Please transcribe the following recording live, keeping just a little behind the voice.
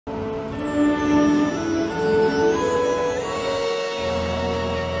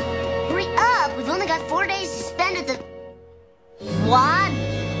got 4 days to spend at the Wod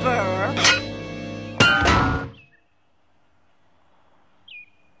Fir.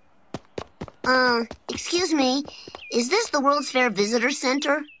 Excuse me, is this the World's Fair Visitor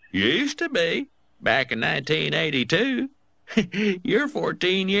Center? Used to be, back in 1982. You're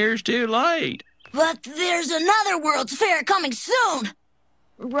 14 years too late. But there's another World's Fair coming soon,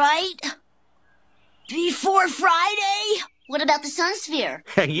 right? Before Friday? What about the Sunsphere?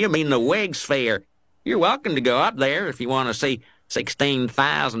 You mean the Wig Sphere. You're welcome to go up there if you want to see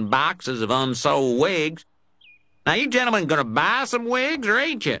 16,000 boxes of unsold wigs. Now, you gentlemen gonna buy some wigs, or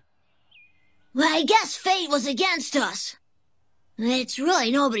ain't you? Well, I guess fate was against us. It's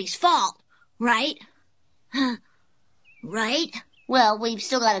really nobody's fault, right? Right? Well, we've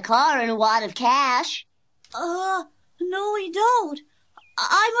still got a car and a wad of cash. No, we don't.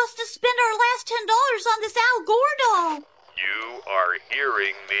 I must have spent our last $10 on this Al Gore doll. You are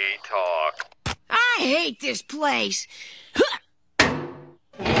hearing me talk. I hate this place.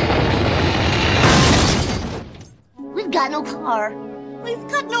 We've got no car. We've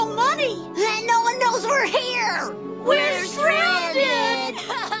got no money. And no one knows we're here. We're stranded!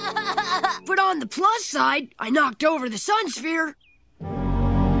 But on the plus side, I knocked over the Sunsphere.